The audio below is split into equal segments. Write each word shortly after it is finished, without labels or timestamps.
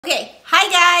Okay, hi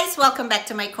guys, welcome back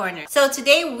to my corner. So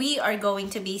today we are going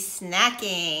to be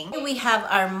snacking. We have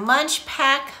our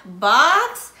Munchpak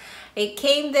box. It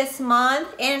came this month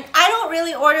and I don't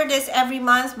really order this every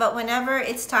month, but whenever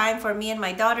it's time for me and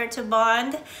my daughter to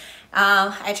bond,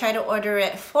 I try to order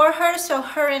it for her so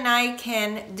her and I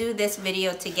can do this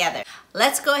video together.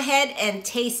 Let's go ahead and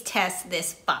taste test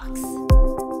this box.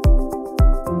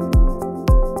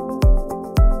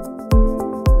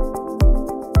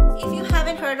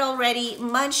 Already,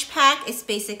 Munchpak is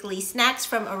basically snacks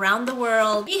from around the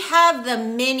world. We have the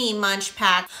mini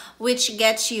Munchpak, which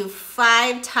gets you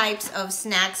 5 types of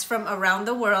snacks from around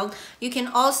the world. You can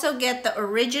also get the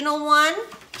original one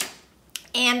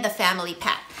and the family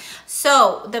pack.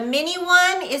 So the mini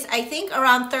one is, I think,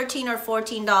 around $13 or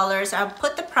 $14. I'll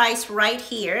put the price right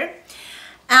here.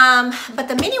 But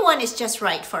the mini one is just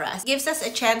right for us. It gives us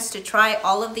a chance to try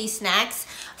all of these snacks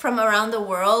from around the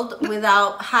world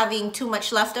without having too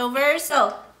much leftovers.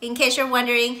 So, in case you're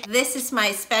wondering, this is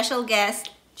my special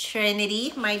guest,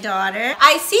 Trinity, my daughter.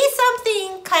 I see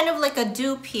something kind of like a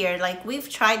dupe here, like we've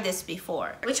tried this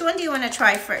before. Which one do you want to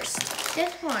try first?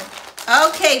 This one.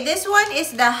 Okay, this one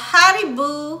is the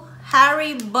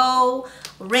Haribo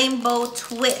Rainbow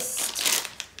Twist.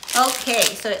 Okay,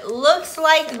 so it looks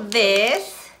like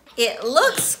this. It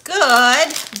looks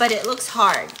good, but it looks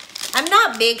hard. I'm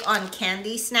not big on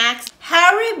candy snacks.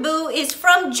 Haribo is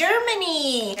from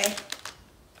Germany. Okay.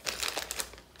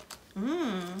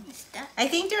 I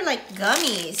think they're like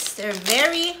gummies. They're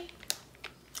very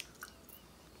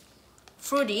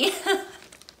fruity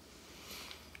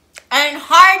and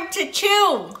hard to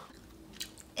chew.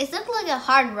 It looks like a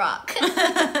hard rock.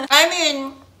 I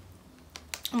mean,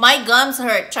 my gums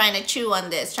hurt trying to chew on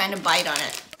this, trying to bite on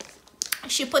it. I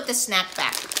should put the snack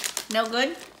back. No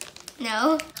good?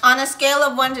 No. On a scale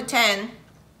of 1 to 10,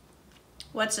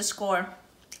 what's the score?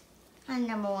 On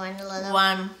number 1, a little.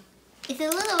 1. It's a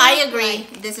little. I agree.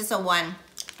 This is a 1.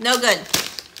 No good.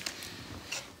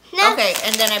 No. Okay,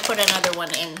 and then I put another one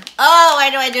in. Oh,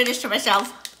 why do I do this to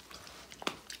myself?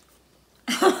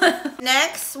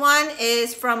 Next one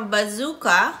is from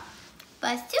Bazooka.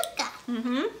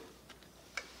 Bazooka.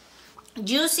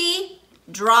 Juicy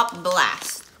Drop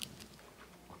Blast.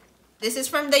 This is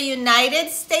from the United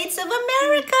States of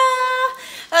America.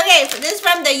 Okay, so this is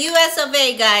from the US of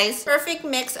A, guys. Perfect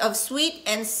mix of sweet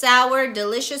and sour,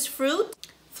 delicious fruit,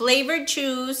 flavored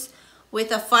chews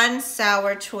with a fun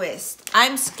sour twist.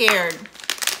 I'm scared.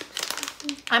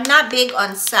 I'm not big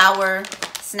on sour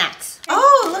snacks.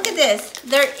 Oh, look at this.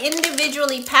 They're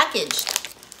individually packaged.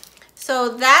 So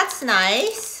that's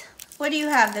nice. What do you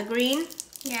have, the green?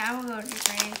 Yeah, I'm going to go with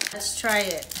the green. Let's try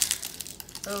it.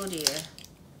 Oh dear.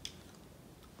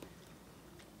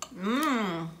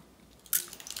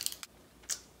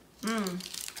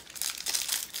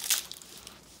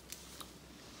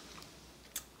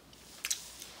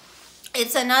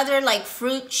 It's another like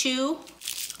fruit chew.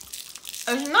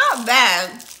 It's not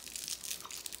bad.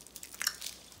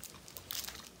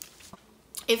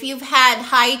 If you've had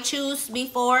high chews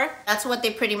before, that's what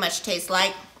they pretty much taste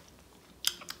like.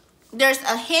 There's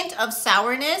a hint of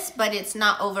sourness, but it's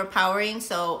not overpowering,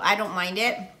 so I don't mind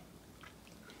it.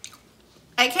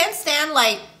 I can't stand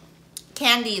like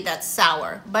candy that's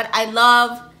sour, but I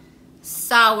love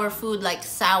sour food like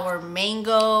sour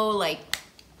mango, like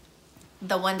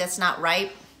the one that's not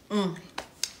ripe. Do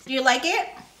you like it?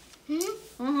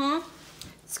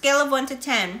 Scale of 1 to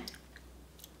 10.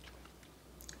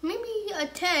 Maybe a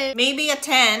 10. Maybe a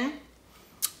 10.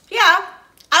 Yeah,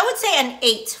 I would say an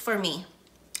 8 for me.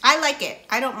 I like it.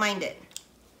 I don't mind it.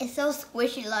 It's so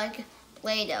squishy like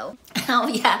Play-Doh. Oh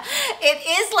yeah, it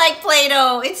is like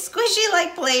Play-Doh. It's squishy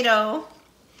like Play-Doh.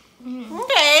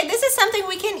 Okay, this is something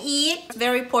we can eat. It's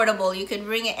very portable. You can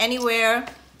bring it anywhere.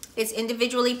 It's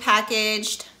individually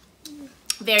packaged.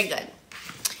 Very good.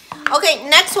 Okay,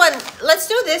 next one. Let's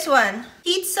do this one.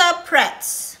 Pizza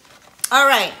Pretz. All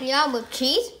right. Yeah, with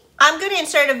cheese? I'm going to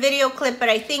insert a video clip, but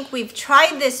I think we've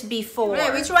tried this before.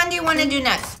 Right, which one do you want to do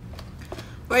next?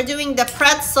 We're doing the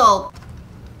pretzel.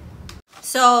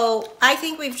 So I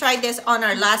think we've tried this on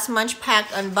our last Munchpak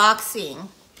unboxing.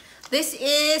 This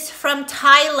is from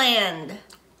Thailand.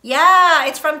 Yeah,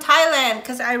 it's from Thailand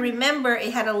because I remember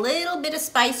it had a little bit of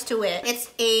spice to it. It's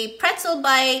a pretzel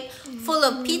bite full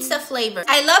of pizza flavor.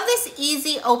 I love this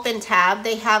easy open tab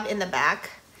they have in the back.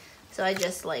 So I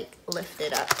just like lift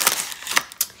it up.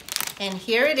 And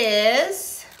here it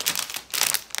is.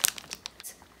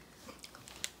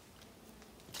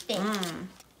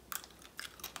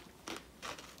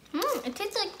 It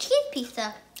tastes like cheese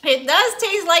pizza. It does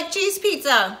taste like cheese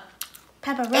pizza.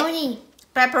 Pepperoni.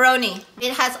 Pepperoni.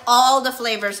 It has all the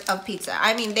flavors of pizza.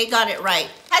 I mean, they got it right.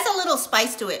 Has a little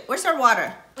spice to it. Where's our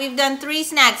water? We've done 3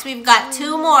 snacks. We've got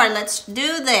 2 more. Let's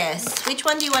do this. Which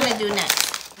one do you want to do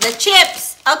next? The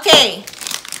chips. Okay.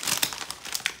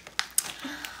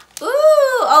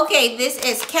 Ooh, okay. This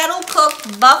is kettle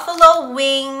cooked buffalo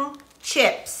wing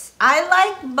chips. I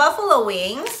like buffalo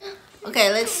wings.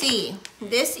 Okay, let's see.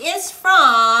 This is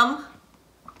from...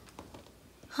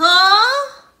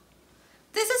 Huh?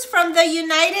 This is from the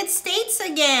United States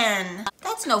again.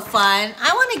 That's no fun.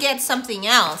 I want to get something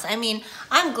else. I mean,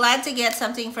 I'm glad to get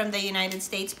something from the United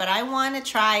States, but I want to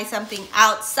try something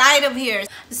outside of here.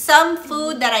 Some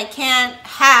food that I can't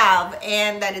have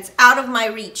and that it's out of my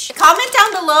reach. Comment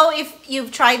down below if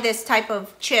you've tried this type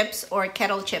of chips or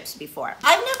kettle chips before.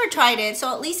 I've never tried it,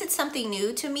 so at least it's something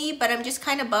new to me, but I'm just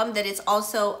kind of bummed that it's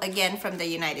also, again, from the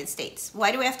United States.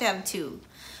 Why do we have to have 2?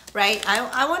 Right?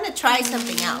 I want to try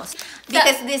something else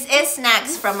because this is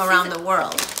snacks from around the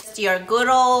world. It's your good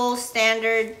old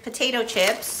standard potato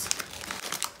chips.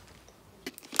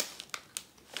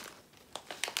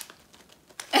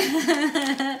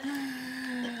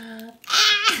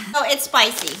 Oh, it's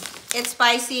spicy. It's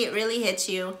spicy. It really hits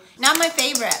you. Not my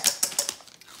favorite.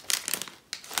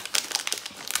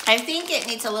 I think it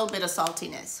needs a little bit of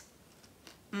saltiness.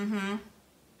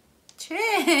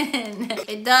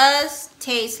 It does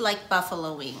taste like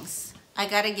buffalo wings. I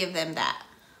gotta give them that.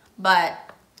 But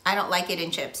I don't like it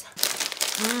in chips.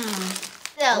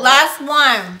 Last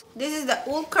one. This is the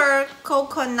Ulta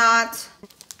coconut.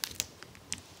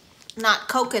 Not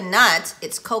coconut,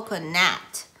 it's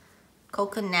coconut.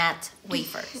 Coconut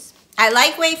wafers. I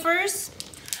like wafers.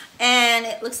 And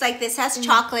it looks like this has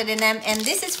chocolate in them. And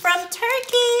this is from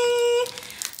Turkey.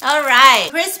 All right,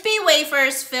 crispy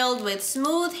wafers filled with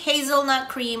smooth hazelnut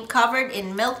cream covered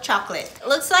in milk chocolate. It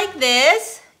looks like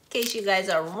this, in case you guys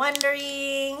are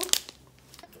wondering.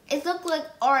 It looks like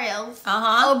Oreos.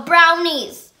 Uh-huh. Or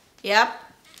brownies. Yep.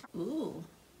 Ooh.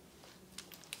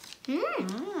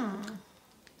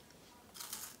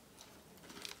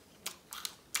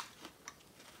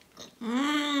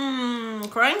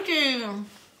 Crunchy.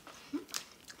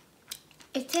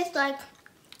 It tastes like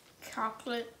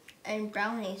chocolate and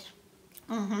brownies.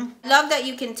 Love that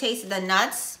you can taste the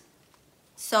nuts,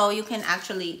 so you can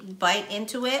actually bite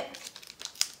into it.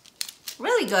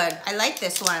 Really good. I like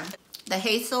this one. The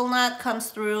hazelnut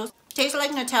comes through. Tastes like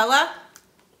Nutella.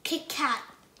 Kit Kat.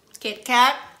 Kit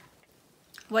Kat.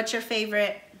 What's your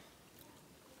favorite?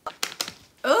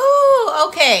 Ooh,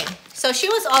 okay. So she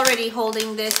was already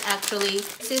holding this actually.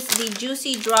 This is the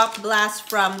Juicy Drop Blast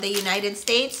from the United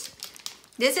States.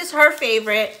 This is her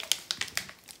favorite.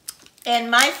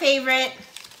 And my favorite,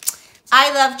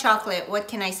 I love chocolate. What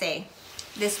can I say?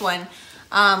 This one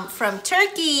from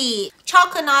Turkey.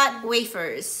 Chocolate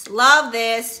wafers. Love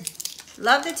this.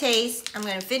 Love the taste. I'm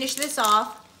going to finish this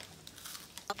off.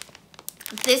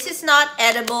 This is not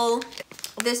edible.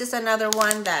 This is another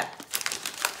one that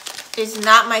is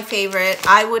not my favorite.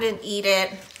 I wouldn't eat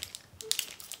it.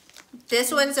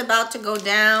 This one's about to go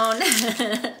down.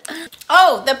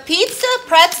 Oh, the pizza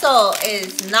pretzel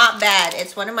is not bad.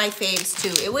 It's one of my faves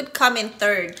too. It would come in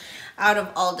 3rd out of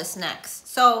all the snacks.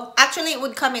 So actually it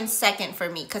would come in 2nd for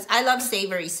me because I love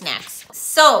savory snacks.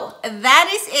 So that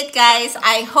is it, guys.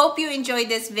 I hope you enjoyed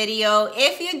this video.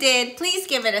 If you did, please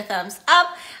give it a thumbs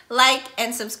up, like,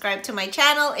 and subscribe to my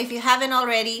channel if you haven't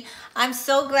already. I'm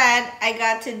so glad I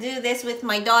got to do this with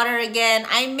my daughter again.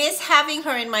 I miss having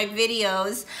her in my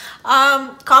videos.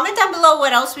 Comment down below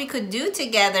what else we could do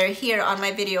together here on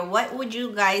my video. What would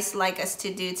you guys like us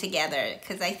to do together?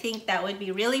 Because I think that would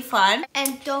be really fun.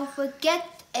 And don't forget,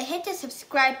 hit the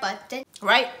subscribe button.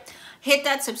 Right. Hit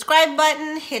that subscribe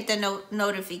button. Hit the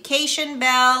notification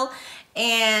bell.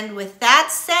 And with that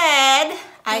said,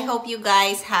 I hope you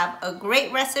guys have a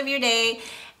great rest of your day.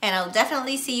 And I'll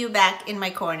definitely see you back in my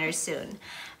corner soon.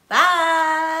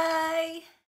 Bye!